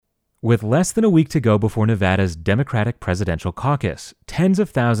With less than a week to go before Nevada's Democratic presidential caucus, tens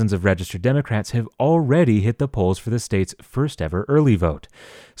of thousands of registered Democrats have already hit the polls for the state's first ever early vote.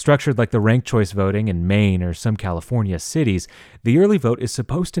 Structured like the ranked choice voting in Maine or some California cities, the early vote is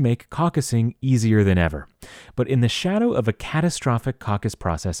supposed to make caucusing easier than ever. But in the shadow of a catastrophic caucus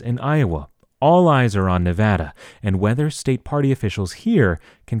process in Iowa, all eyes are on Nevada and whether state party officials here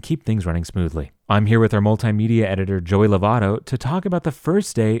can keep things running smoothly. I'm here with our multimedia editor, Joey Lovato, to talk about the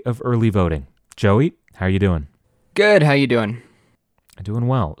first day of early voting. Joey, how are you doing? Good. How you doing? Doing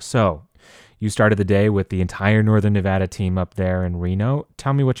well. So, you started the day with the entire Northern Nevada team up there in Reno.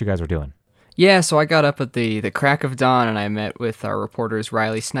 Tell me what you guys were doing. Yeah, so I got up at the crack of dawn and I met with our reporters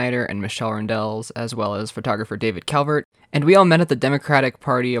Riley Snyder and Michelle Rendells, as well as photographer David Calvert. And we all met at the Democratic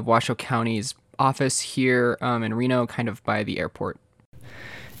Party of Washoe County's office here in Reno, kind of by the airport.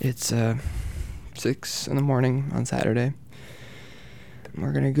 It's 6 in the morning on Saturday.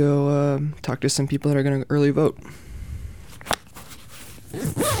 We're going to go talk to some people that are going to early vote.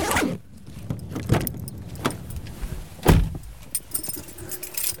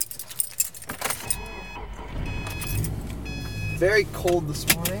 Very cold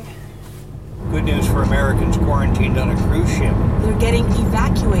this morning. Good news for Americans quarantined on a cruise ship. They're getting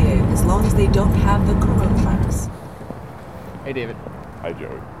evacuated as long as they don't have the coronavirus. Hey, David. Hi,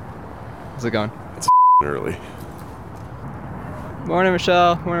 Joey. How's it going? It's early. Morning,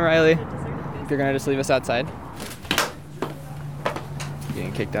 Michelle. Morning, Riley. You're going to just leave us outside?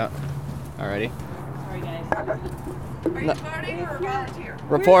 Getting kicked out already? Sorry, guys. Are you reporting or a volunteer?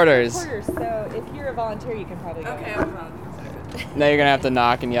 Reporters. Reporters, so if you're a volunteer, you can probably go. Okay, I'm a volunteer. Now you're going to have to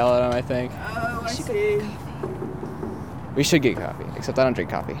knock and yell at them, I think. Oh, I see. We should get coffee, except I don't drink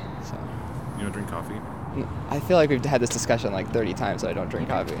coffee. So You don't drink coffee? I feel like we've had this discussion like 30 times that I don't drink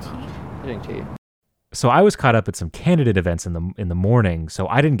coffee. I drink tea. So I was caught up at some candidate events in the morning, so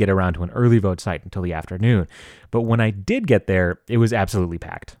I didn't get around to an early vote site until the afternoon. But when I did get there, it was absolutely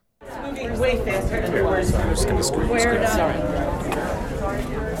packed. It's moving way faster everywhere. I'm just going to scream.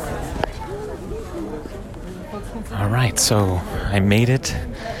 All right, so I made it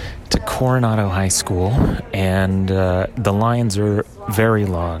to Coronado High School, and the lines are very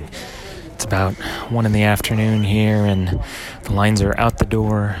long. It's about 1 in the afternoon here, and the lines are out the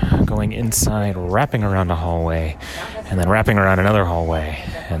door, going inside, wrapping around a hallway, and then wrapping around another hallway,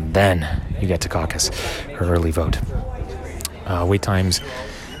 and then you get to caucus, or early vote. Wait time's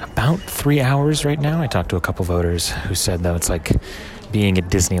about 3 hours right now. I talked to a couple voters who said, though, it's like being at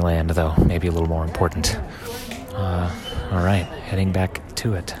Disneyland, though, maybe a little more important. All right, heading back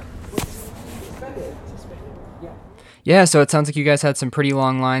to it. Yeah, so it sounds like you guys had some pretty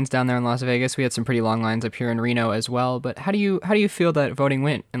long lines down there in Las Vegas. We had some pretty long lines up here in Reno as well. But how do you feel that voting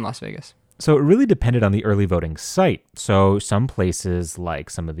went in Las Vegas? So it really depended on the early voting site. So some places, like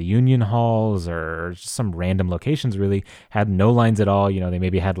some of the union halls or some random locations, really had no lines at all. You know, they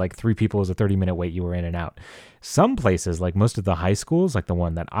maybe had like 3 people as a 30-minute wait. You were in and out. Some places, like most of the high schools, like the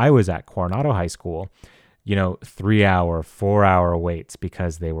one that I was at, Coronado High School, 3-hour, 4-hour waits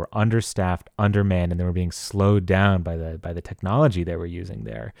because they were understaffed, undermanned, and they were being slowed down by the technology they were using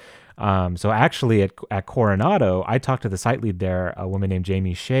there. So actually at Coronado, I talked to the site lead there, a woman named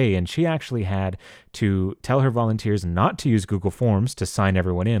Jamie Shea, and she actually had to tell her volunteers not to use Google Forms to sign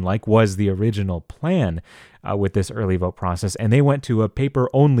everyone in, like was the original plan with this early vote process. And they went to a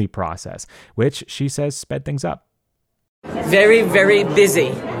paper-only process, which she says sped things up. Very, very busy.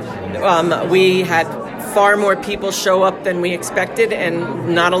 We had far more people show up than we expected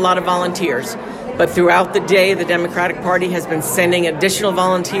and not a lot of volunteers. But throughout the day, the Democratic Party has been sending additional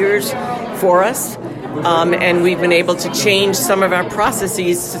volunteers for us, and we've been able to change some of our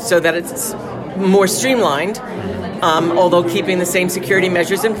processes so that it's more streamlined, although keeping the same security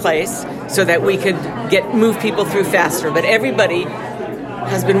measures in place so that we could move people through faster. But everybody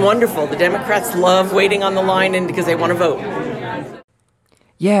has been wonderful. The Democrats love waiting on the line and because they want to vote.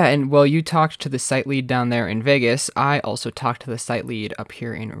 Yeah, and while you talked to the site lead down there in Vegas, I also talked to the site lead up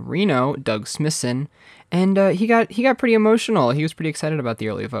here in Reno, Doug Smithson, and he got pretty emotional. He was pretty excited about the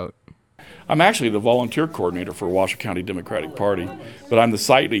early vote. I'm actually the volunteer coordinator for Washoe County Democratic Party, but I'm the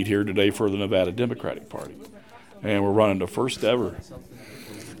site lead here today for the Nevada Democratic Party, and we're running the first ever.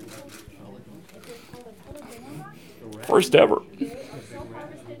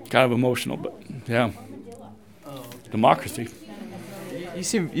 Kind of emotional, but yeah, democracy. You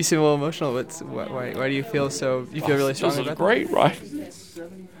seem a little emotional. Why do you feel so? You feel really strongly about that? This is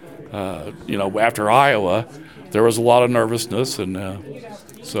great, right? After Iowa, there was a lot of nervousness, and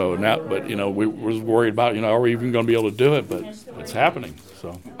so now, but we was worried about are we even going to be able to do it? But it's happening.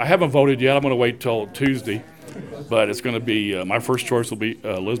 So I haven't voted yet. I'm going to wait till Tuesday, But it's going to be my first choice will be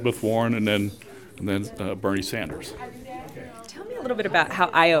Elizabeth Warren, and then Bernie Sanders. Tell me a little bit about how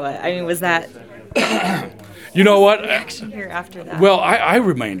Iowa. I mean, was that? You know what? Reaction here after that. Well, I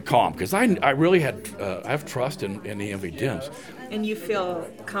remained calm because I really I have trust in the MV Dems. And you feel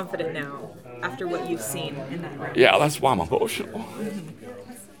confident now after what you've seen in that race? Yeah, that's why I'm emotional.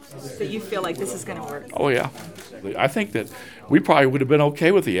 That you feel like this is going to work? Oh yeah, I think that we probably would have been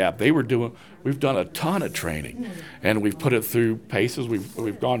okay with the app. We've done a ton of training, and we've put it through paces.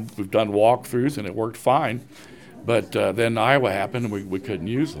 We've done walkthroughs, and it worked fine. But then Iowa happened, and we couldn't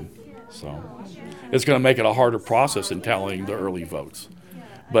use them. So it's going to make it a harder process in tallying the early votes.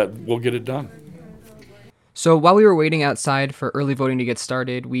 But we'll get it done. So while we were waiting outside for early voting to get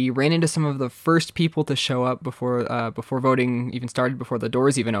started, we ran into some of the first people to show up before voting even started, before the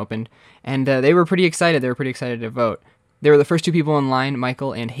doors even opened, and they were pretty excited. They were pretty excited to vote. They were the first two people in line,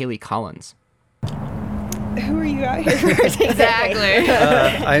 Michael and Haley Collins. Who are you out here for? Exactly.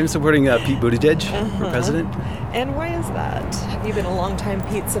 I am supporting Pete Buttigieg for president. And why is that? Have you been a longtime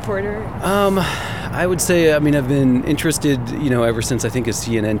Pete supporter? I would say, I've been interested, ever since I think his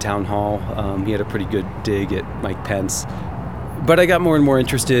CNN town hall. He had a pretty good dig at Mike Pence. But I got more and more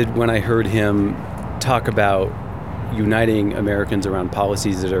interested when I heard him talk about uniting Americans around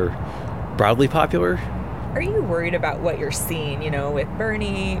policies that are broadly popular. Are you worried about what you're seeing, with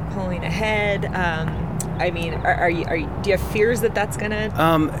Bernie pulling ahead? Do you have fears that that's going to...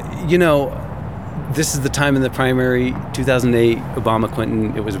 This is the time in the primary, 2008, Obama,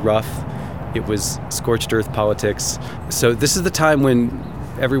 Clinton, it was rough. It was scorched earth politics. So this is the time when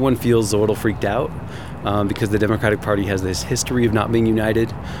everyone feels a little freaked out because the Democratic Party has this history of not being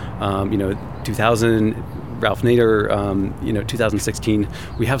united. 2000, Ralph Nader, 2016,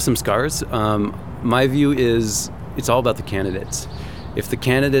 we have some scars. My view is it's all about the candidates. If the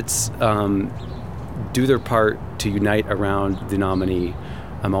candidates do their part to unite around the nominee,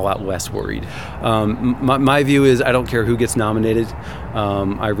 I'm a lot less worried. My view is I don't care who gets nominated.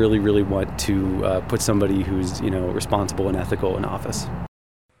 I really, really want to put somebody who's responsible and ethical in office.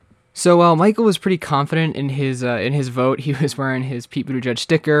 So while Michael was pretty confident in his vote, he was wearing his Pete Buttigieg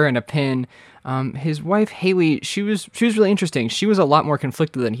sticker and a pin. His wife Haley, she was really interesting. She was a lot more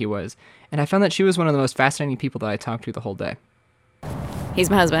conflicted than he was, and I found that she was one of the most fascinating people that I talked to the whole day. He's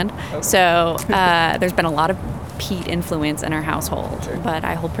my husband, so there's been a lot of Pete influence in our household, but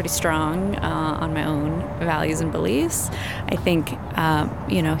I hold pretty strong on my own values and beliefs. I think,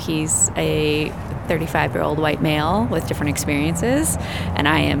 he's a 35-year-old white male with different experiences, and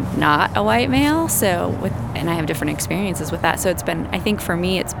I am not a white male, and I have different experiences with that. So I think for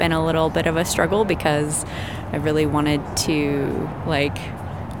me, it's been a little bit of a struggle because I really wanted to,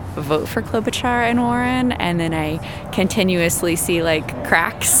 vote for Klobuchar and Warren, and then I continuously see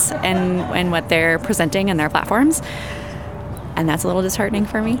cracks in what they're presenting in their platforms, and that's a little disheartening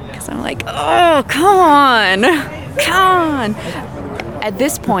for me because I'm like, oh, come on. At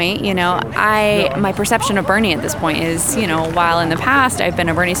this point, my perception of Bernie at this point is, while in the past I've been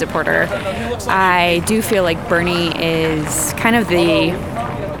a Bernie supporter, I do feel like Bernie is kind of the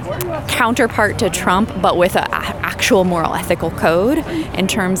counterpart to Trump, but with an actual moral ethical code in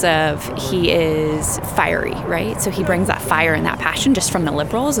terms of he is fiery, right? So he brings that fire and that passion just from the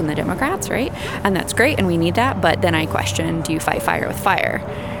liberals and the Democrats, right? And that's great, and we need that, but then I question, do you fight fire with fire,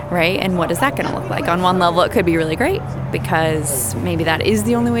 right? And what is that going to look like? On one level, it could be really great because maybe that is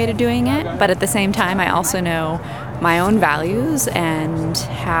the only way to doing it, but at the same time, I also know my own values and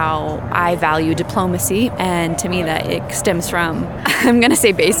how I value diplomacy, and to me that it stems from, I'm going to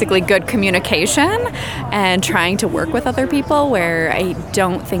say basically good communication and trying to work with other people, where I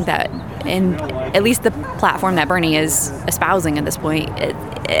don't think that in at least the platform that Bernie is espousing at this point,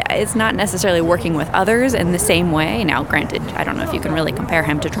 it's not necessarily working with others in the same way. Now, granted, I don't know if you can really compare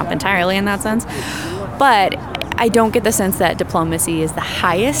him to Trump entirely in that sense, but I don't get the sense that diplomacy is the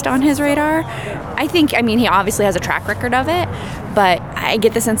highest on his radar. He obviously has a track record of it, but I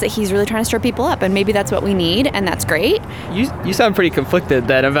get the sense that he's really trying to stir people up, and maybe that's what we need, and that's great. You sound pretty conflicted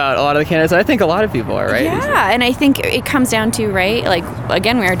then about a lot of the candidates. I think a lot of people are, right? Yeah, and I think it comes down to, right,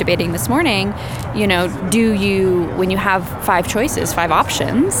 again, we were debating this morning, when you have 5 choices, 5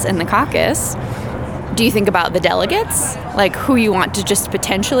 options in the caucus, do you think about the delegates, who you want to just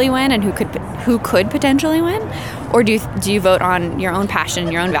potentially win and who could potentially win, or do you vote on your own passion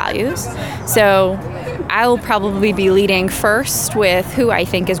and your own values? So I'll probably be leading first with who I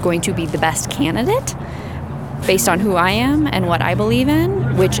think is going to be the best candidate based on who I am and what I believe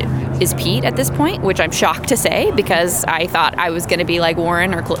in, which is Pete at this point, which I'm shocked to say because I thought I was going to be like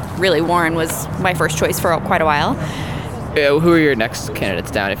Warren, or really Warren was my first choice for quite a while. Who are your next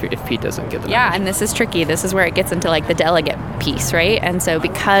candidates down if Pete doesn't get the Yeah, and this is tricky. This is where it gets into like the delegate piece, right? And so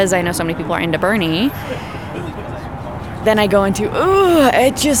because I know so many people are into Bernie, then I go into,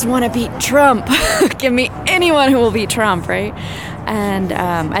 I just want to beat Trump. Give me anyone who will beat Trump, right? And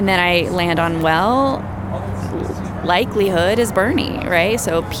then I land on, likelihood is Bernie, right?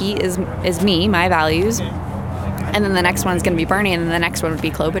 So Pete is me, my values. And then the next one's going to be Bernie, and then the next one would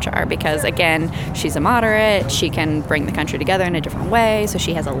be Klobuchar because, again, she's a moderate. She can bring the country together in a different way, so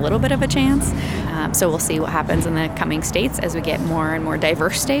she has a little bit of a chance. So we'll see what happens in the coming states as we get more and more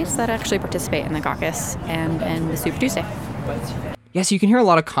diverse states that actually participate in the caucus and the Super Tuesday. Yes, you can hear a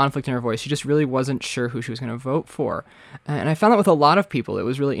lot of conflict in her voice. She just really wasn't sure who she was going to vote for. And I found that with a lot of people. It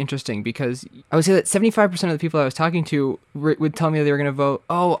was really interesting because I would say that 75% of the people I was talking to would tell me they were going to vote,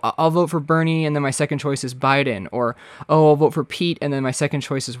 I'll vote for Bernie and then my second choice is Biden. Or, I'll vote for Pete and then my second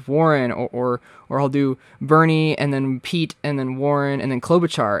choice is Warren. Or I'll do Bernie and then Pete and then Warren and then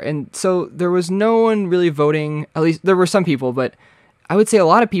Klobuchar. And so there was no one really voting, at least there were some people, but I would say a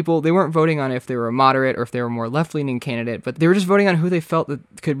lot of people, they weren't voting on if they were a moderate or if they were a more left-leaning candidate, but they were just voting on who they felt that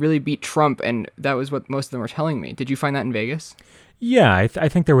could really beat Trump, and that was what most of them were telling me. Did you find that in Vegas? Yeah, I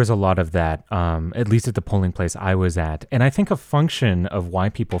think there was a lot of that, at least at the polling place I was at. And I think a function of why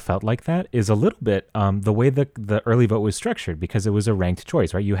people felt like that is a little bit the way the early vote was structured, because it was a ranked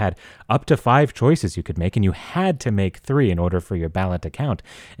choice, right? You had up to 5 choices you could make, and you had to make 3 in order for your ballot to count.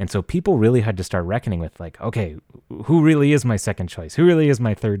 And so people really had to start reckoning with, like, okay, who really is my second choice? Who really is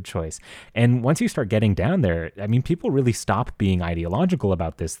my third choice? And once you start getting down there, I mean, people really stop being ideological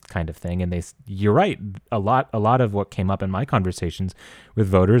about this kind of thing. And you're right, a lot of what came up in my conversation with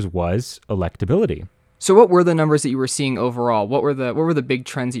voters was electability. So what were the numbers that you were seeing overall? What were the big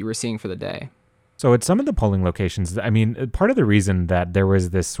trends that you were seeing for the day? So at some of the polling locations, I mean, part of the reason that there was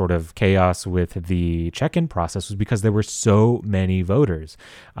this sort of chaos with the check-in process was because there were so many voters.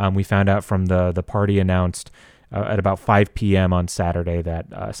 We found out from the party announced at about 5 p.m. on Saturday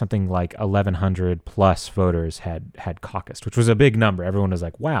that something like 1,100 plus voters had caucused, which was a big number. Everyone was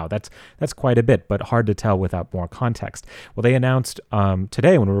like, wow, that's quite a bit, but hard to tell without more context. Well, they announced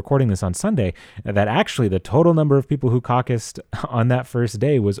today, when we're recording this on Sunday, that actually the total number of people who caucused on that first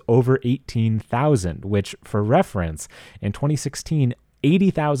day was over 18,000, which, for reference, in 2016,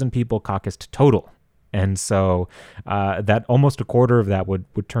 80,000 people caucused total. And so that almost a quarter of that would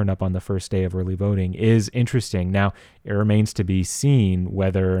turn up on the first day of early voting is interesting. Now, it remains to be seen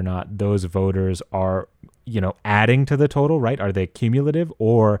whether or not those voters are, adding to the total, right? Are they cumulative,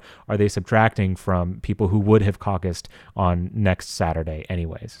 or are they subtracting from people who would have caucused on next Saturday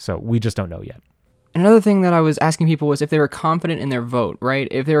anyways? So we just don't know yet. Another thing that I was asking people was if they were confident in their vote, right?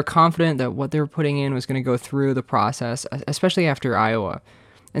 If they were confident that what they were putting in was going to go through the process, especially after Iowa.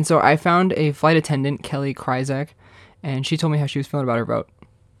 And so I found a flight attendant, Kelly Kryzak, and she told me how she was feeling about her vote.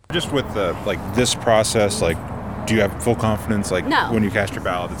 Just with this process, do you have full confidence, No. when you cast your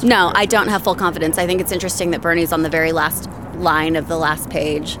ballot? No, I don't have full confidence. I think it's interesting that Bernie's on the very last line of the last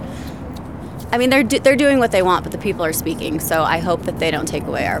page. I mean, they're doing what they want, but the people are speaking, so I hope that they don't take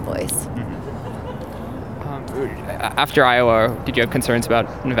away our voice. After Iowa, did you have concerns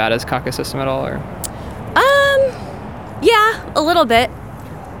about Nevada's caucus system at all, or? Yeah, a little bit.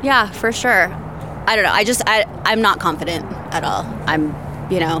 Yeah, for sure. I don't know. I'm not confident at all. I'm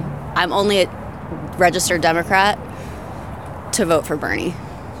only a registered Democrat to vote for Bernie.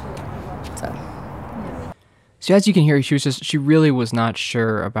 So as you can hear, she really was not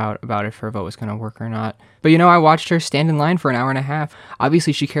sure about if her vote was going to work or not. But I watched her stand in line for an hour and a half.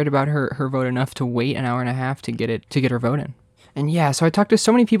 Obviously, she cared about her vote enough to wait an hour and a half to get her vote in. And yeah, so I talked to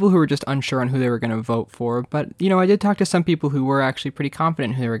so many people who were just unsure on who they were going to vote for. But, I did talk to some people who were actually pretty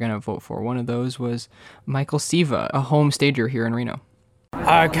confident who they were going to vote for. One of those was Michael Siva, a home stager here in Reno.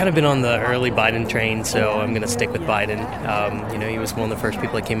 I've kind of been on the early Biden train, so I'm going to stick with Biden. He was one of the first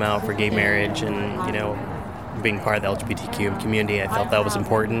people that came out for gay marriage and, being part of the LGBTQ community. I felt that was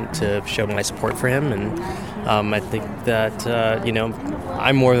important to show my support for him. And I think that,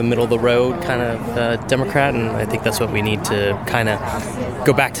 I'm more the middle of the road kind of Democrat, and I think that's what we need to kind of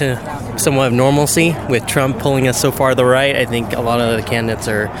go back to somewhat of normalcy. With Trump pulling us so far to the right, I think a lot of the candidates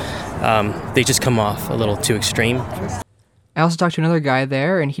they just come off a little too extreme. I also talked to another guy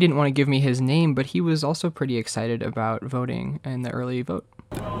there, and he didn't want to give me his name, but he was also pretty excited about voting in the early vote.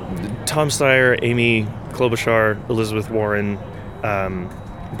 Tom Steyer, Amy Klobuchar, Elizabeth Warren,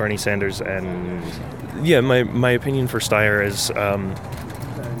 Bernie Sanders, and my opinion for Steyer is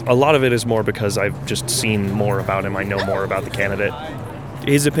a lot of it is more because I've just seen more about him. I know more about the candidate.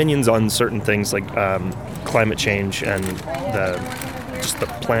 His opinions on certain things like climate change and the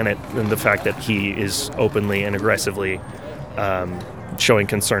planet, and the fact that he is openly and aggressively showing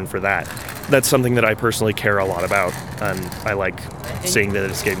concern for that. That's something that I personally care a lot about, and I like seeing that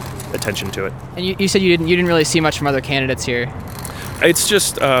it's getting attention to it. And you said you didn't really see much from other candidates here. It's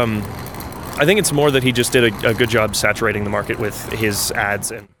just, I think it's more that he just did a good job saturating the market with his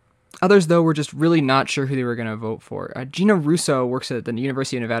ads. And others, though, were just really not sure who they were going to vote for. Gina Russo works at the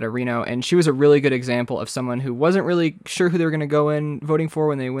University of Nevada, Reno, and she was a really good example of someone who wasn't really sure who they were going to go in voting for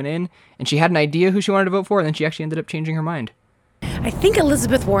when they went in, and she had an idea who she wanted to vote for, and then she actually ended up changing her mind. I think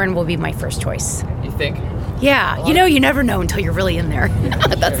Elizabeth Warren will be my first choice. You think? Yeah, you never know until you're really in there.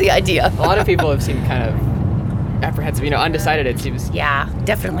 That's the idea. A lot of people have seemed kind of apprehensive, undecided, it seems. Yeah,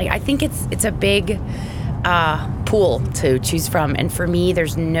 definitely. I think it's a big pool to choose from, and for me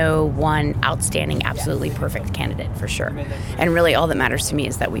there's no one outstanding, absolutely perfect candidate for sure. And really all that matters to me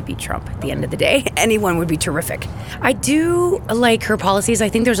is that we beat Trump at the end of the day. Anyone would be terrific. I do like her policies. I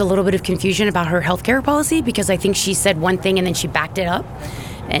think there's a little bit of confusion about her healthcare policy, because I think she said one thing and then she backed it up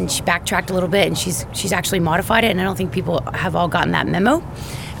and she backtracked a little bit, and she's actually modified it, and I don't think people have all gotten that memo.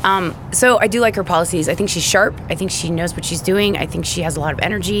 So I do like her policies. I think she's sharp. I think she knows what she's doing. I think she has a lot of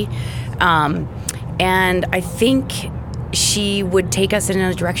energy. And I think she would take us in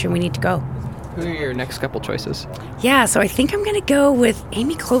a direction we need to go. Who are your next couple choices? Yeah, so I think I'm going to go with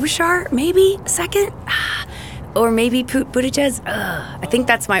Amy Klobuchar, maybe second, or maybe Buttigieg. I think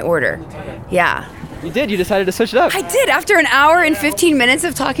that's my order. Yeah. You did? You decided to switch it up? I did. After an hour and 15 minutes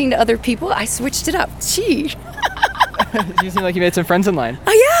of talking to other people, I switched it up. Gee. You seem like you made some friends in line.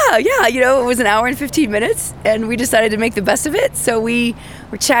 Oh, yeah. It was an hour and 15 minutes, and we decided to make the best of it. So we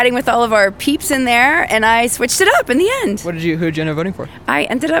were chatting with all of our peeps in there, and I switched it up in the end. Who did you end up voting for? I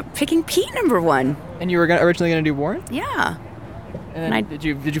ended up picking Pete number one. And you were originally going to do Warren? Yeah. And then did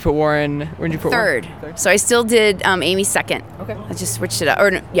you put Warren? Where did you put Third. Warren? So I still did Amy second. Okay. I just switched it up. Or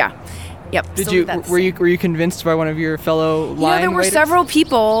no, yeah. Yep. Were you convinced by one of your fellow line there were waiters? several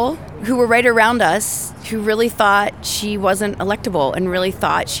people who were right around us who really thought she wasn't electable and really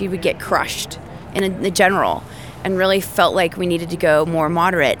thought she would get crushed in the general, and really felt like we needed to go more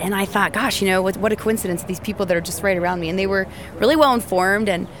moderate. And I thought, gosh, what a coincidence, these people that are just right around me. And they were really well informed,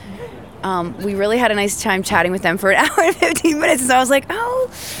 and we really had a nice time chatting with them for an hour and 15 minutes. And so I was like,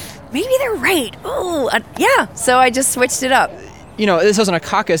 oh, maybe they're right. Oh, yeah. So I just switched it up. This wasn't a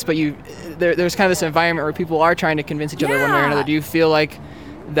caucus, but there's kind of this environment where people are trying to convince each other one way or another. Do you feel like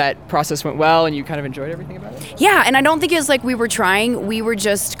that process went well and you kind of enjoyed everything about it? Yeah, and I don't think it was like we were trying. We were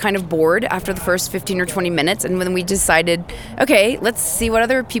just kind of bored after the first 15 or 20 minutes, and when we decided, okay, let's see what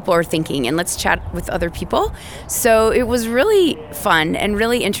other people are thinking and let's chat with other people. So it was really fun and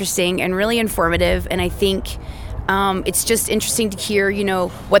really interesting and really informative, and I think it's just interesting to hear,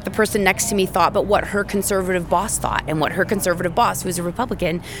 what the person next to me thought, but what her conservative boss thought, and what her conservative boss, who's a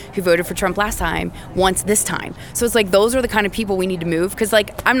Republican, who voted for Trump last time, wants this time. So it's like, those are the kind of people we need to move, because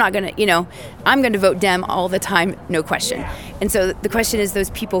I'm not going to, I'm going to vote Dem all the time, no question. And so the question is,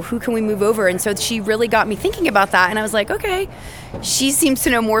 those people, who can we move over? And so she really got me thinking about that, and I was like, okay, she seems to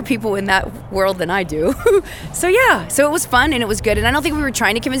know more people in that world than I do. So it was fun and it was good. And I don't think we were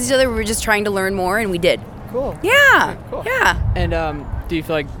trying to convince each other, we were just trying to learn more, and we did. Cool. Yeah. Cool. Yeah. And do you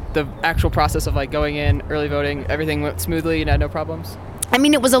feel like the actual process of going in, early voting, everything went smoothly and had no problems? I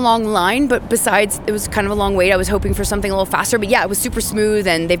mean, it was a long line, but besides, it was kind of a long wait. I was hoping for something a little faster, but yeah, it was super smooth,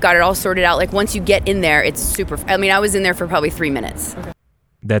 and they've got it all sorted out. Once you get in there, it's super. I mean, I was in there for probably 3 minutes. Okay.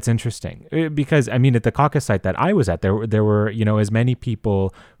 That's interesting because, at the caucus site that I was at, there were, as many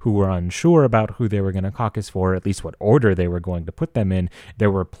people who were unsure about who they were going to caucus for, at least what order they were going to put them in.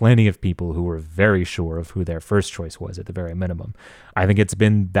 There were plenty of people who were very sure of who their first choice was at the very minimum. I think it's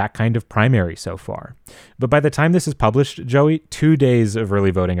been that kind of primary so far. But by the time this is published, Joey, 2 days of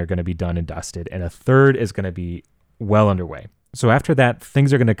early voting are going to be done and dusted, and a third is going to be well underway. So after that,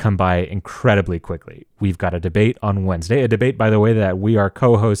 things are going to come by incredibly quickly. We've got a debate on Wednesday, a debate, by the way, that we are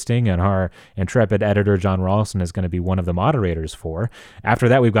co-hosting and our intrepid editor, John Rawlson, is going to be one of the moderators for. After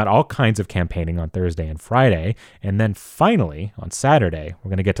that, we've got all kinds of campaigning on Thursday and Friday. And then finally, on Saturday, we're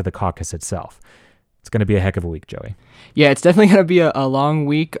going to get to the caucus itself. It's going to be a heck of a week, Joey. Yeah, it's definitely going to be a long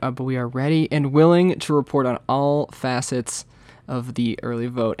week, but we are ready and willing to report on all facets of the early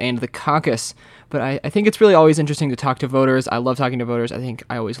vote and the caucus. But I think it's really always interesting to talk to voters. I love talking to voters. I think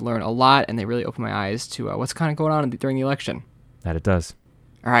I always learn a lot, and they really open my eyes to what's kind of going on during the election. That it does.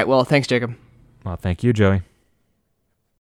 All right, well, thanks, Jacob. Well, thank you, Joey.